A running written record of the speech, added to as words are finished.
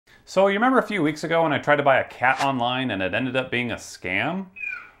So you remember a few weeks ago when I tried to buy a cat online and it ended up being a scam?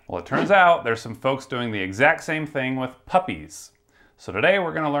 Well, it turns out there's some folks doing the exact same thing with puppies. So today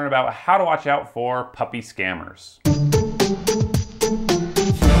we're going to learn about how to watch out for puppy scammers.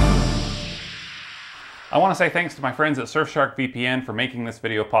 I want to say thanks to my friends at Surfshark VPN for making this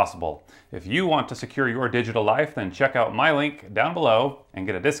video possible. If you want to secure your digital life, then check out my link down below and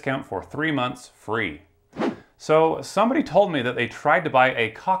get a discount for 3 months free. So somebody told me that they tried to buy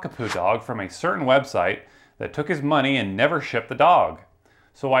a Cockapoo dog from a certain website that took his money and never shipped the dog.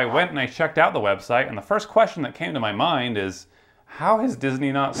 So I went and I checked out the website, and the first question that came to my mind is, how has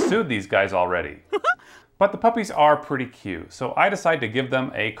Disney not sued these guys already? But the puppies are pretty cute, so I decided to give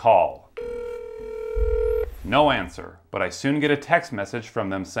them a call. No answer, but I soon get a text message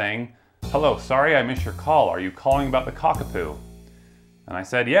from them saying, "Hello, sorry I missed your call. Are you calling about the Cockapoo?" And I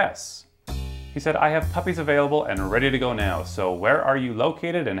said yes. He said, "I have puppies available and ready to go now, so where are you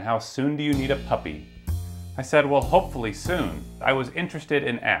located and how soon do you need a puppy?" I said, well, hopefully soon. I was interested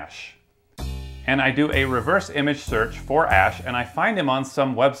in Ash. And I do a reverse image search for Ash, and I find him on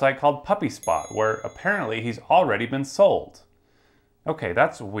some website called Puppy Spot, where apparently he's already been sold. Okay,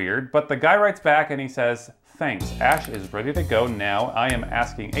 that's weird, but the guy writes back and he says, "Thanks, Ash is ready to go now. I am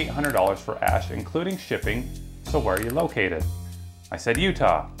asking $800 for Ash, including shipping, so where are you located?" I said,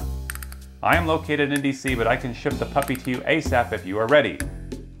 "Utah." "I am located in DC, but I can ship the puppy to you ASAP if you are ready."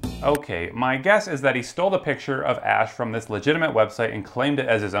 Okay, my guess is that he stole the picture of Ash from this legitimate website and claimed it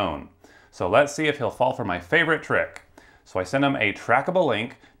as his own. So let's see if he'll fall for my favorite trick. So I send him a trackable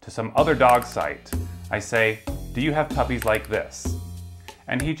link to some other dog site. I say, "Do you have puppies like this?"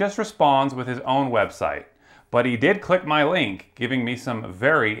 And he just responds with his own website. But he did click my link, giving me some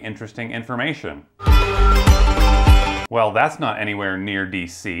very interesting information. Well, that's not anywhere near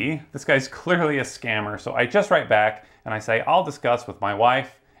DC. This guy's clearly a scammer, so I just write back and I say I'll discuss with my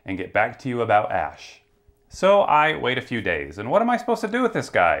wife and get back to you about Ash. So I wait a few days, and what am I supposed to do with this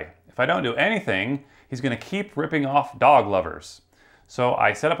guy? If I don't do anything, he's gonna keep ripping off dog lovers. So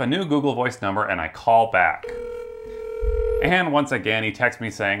I set up a new Google Voice number and I call back. And once again, he texts me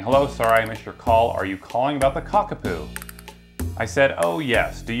saying, "Hello, sorry I missed your call. Are you calling about the Cockapoo?" I said, "Oh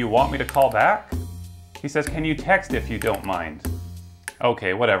yes, do you want me to call back?" He says, "Can you text if you don't mind?"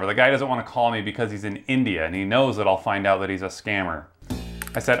 Okay, whatever. The guy doesn't want to call me because he's in India and he knows that I'll find out that he's a scammer.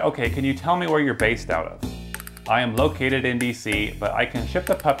 I said, "Okay, can you tell me where you're based out of?" "I am located in DC, but I can ship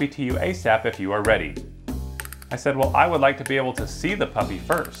the puppy to you ASAP if you are ready." I said, "Well, I would like to be able to see the puppy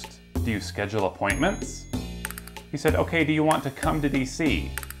first. Do you schedule appointments?" He said, "Okay, do you want to come to DC?"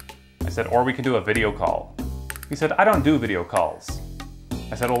 I said, "Or we can do a video call." He said, "I don't do video calls."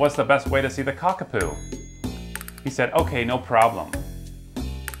 I said, "Well, what's the best way to see the Cockapoo?" He said, "Okay, no problem."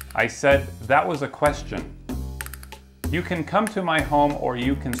 I said, "That was a question. You can come to my home or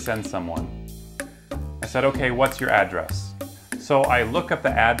you can send someone." I said, "Okay, what's your address?" So I look up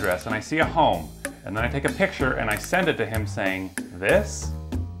the address and I see a home, and then I take a picture and I send it to him saying, "This?"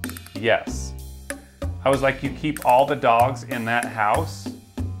 "Yes." I was like, "You keep all the dogs in that house?"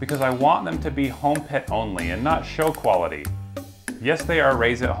 Because I want them to be home pet only and not show quality. Yes, they are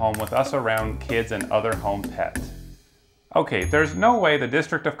raised at home with us around, kids and other home pet. Okay, there's no way the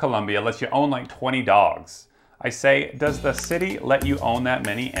District of Columbia lets you own like 20 dogs. I say, "Does the city let you own that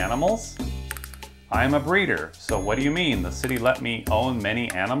many animals?" "I'm a breeder, so what do you mean, the city let me own many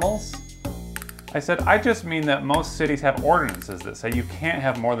animals?" I said, "I just mean that most cities have ordinances that say you can't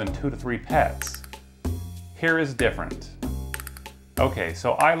have more than 2 to 3 pets. Here is different." Okay,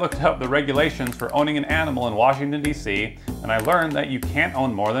 so I looked up the regulations for owning an animal in Washington, DC, and I learned that you can't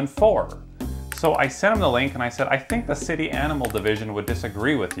own more than 4. So I sent him the link and I said, "I think the city animal division would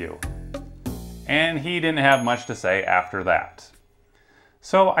disagree with you." And he didn't have much to say after that.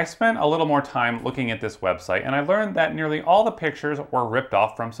 So I spent a little more time looking at this website, and I learned that nearly all the pictures were ripped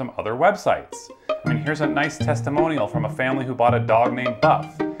off from some other websites. I mean, here's a nice testimonial from a family who bought a dog named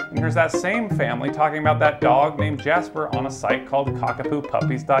Buff. And here's that same family talking about that dog named Jasper on a site called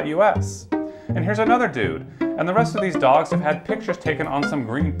cockapoopuppies.us. And here's another dude. And the rest of these dogs have had pictures taken on some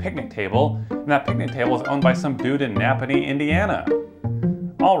green picnic table, and that picnic table is owned by some dude in Napanee, Indiana.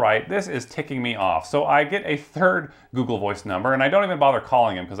 Alright, this is ticking me off. So I get a third Google Voice number, and I don't even bother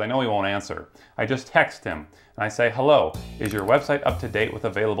calling him because I know he won't answer. I just text him, and I say, "Hello, is your website up to date with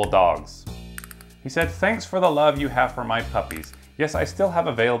available dogs?" He said, "Thanks for the love you have for my puppies. Yes, I still have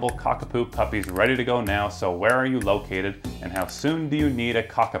available Cockapoo puppies ready to go now, so where are you located and how soon do you need a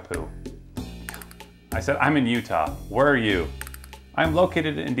Cockapoo?" I said, "I'm in Utah. Where are you?" "I'm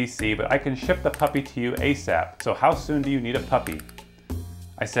located in DC, but I can ship the puppy to you ASAP, so how soon do you need a puppy?"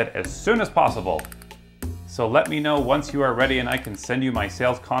 I said, "As soon as possible." So let me know once you are ready and I can send you my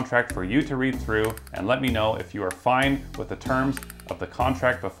sales contract for you to read through, and let me know if you are fine with the terms of the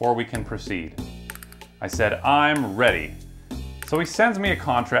contract before we can proceed. I said, I'm ready. So he sends me a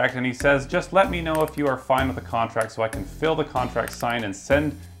contract and he says, just let me know if you are fine with the contract so I can fill the contract signed and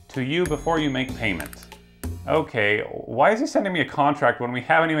send to you before you make payment. Okay, why is he sending me a contract when we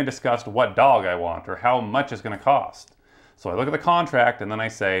haven't even discussed what dog I want or how much it's gonna cost? So I look at the contract and then I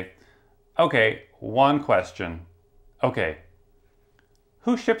say, okay, one question. Okay,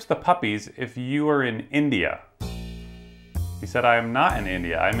 who ships the puppies if you are in India? He said, I am not in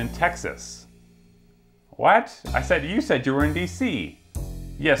India, I'm in Texas. What? I said, you said you were in DC.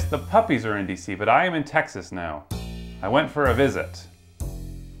 Yes, the puppies are in DC, but I am in Texas now. I went for a visit.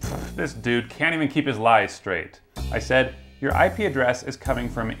 This dude can't even keep his lies straight. I said, your IP address is coming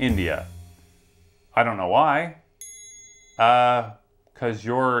from India. I don't know why. 'Cause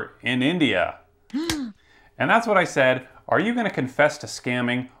you're in India. And that's what I said. Are you gonna confess to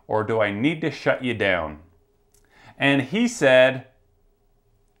scamming or do I need to shut you down? And he said,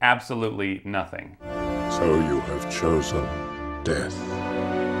 absolutely nothing. So you have chosen death.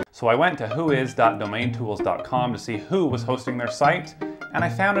 So I went to whois.domaintools.com to see who was hosting their site, and I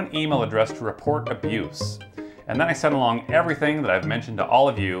found an email address to report abuse. And then I sent along everything that I've mentioned to all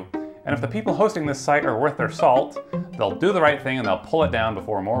of you, and if the people hosting this site are worth their salt, they'll do the right thing and they'll pull it down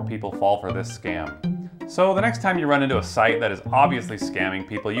before more people fall for this scam. So the next time you run into a site that is obviously scamming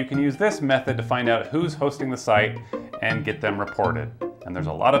people, you can use this method to find out who's hosting the site and get them reported. And there's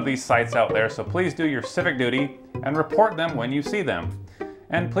a lot of these sites out there, so please do your civic duty and report them when you see them.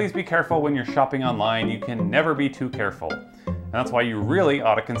 And please be careful when you're shopping online. You can never be too careful. And that's why you really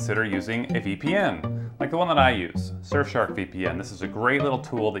ought to consider using a VPN, like the one that I use, Surfshark VPN. This is a great little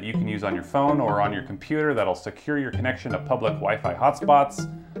tool that you can use on your phone or on your computer that'll secure your connection to public Wi-Fi hotspots,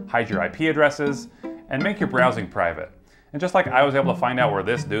 hide your IP addresses, and make your browsing private. And just like I was able to find out where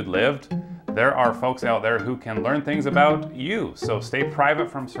this dude lived, there are folks out there who can learn things about you. So stay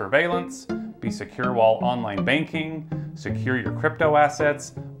private from surveillance, be secure while online banking, secure your crypto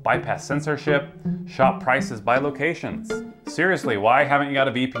assets, bypass censorship, shop prices by locations. Seriously, why haven't you got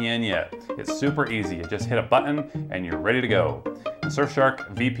a VPN yet? It's super easy. You just hit a button and you're ready to go.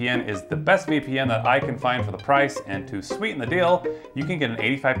 Surfshark VPN is the best VPN that I can find for the price, and to sweeten the deal, you can get an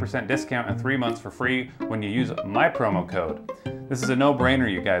 85% discount and 3 months for free when you use my promo code. This is a no-brainer,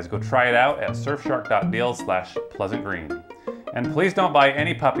 you guys. Go try it out at surfshark.deal/pleasantgreen. And please don't buy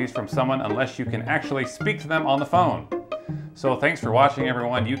any puppies from someone unless you can actually speak to them on the phone. So thanks for watching,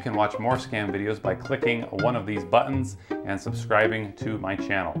 everyone. You can watch more scam videos by clicking one of these buttons and subscribing to my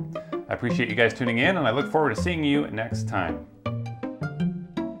channel. I appreciate you guys tuning in, and I look forward to seeing you next time.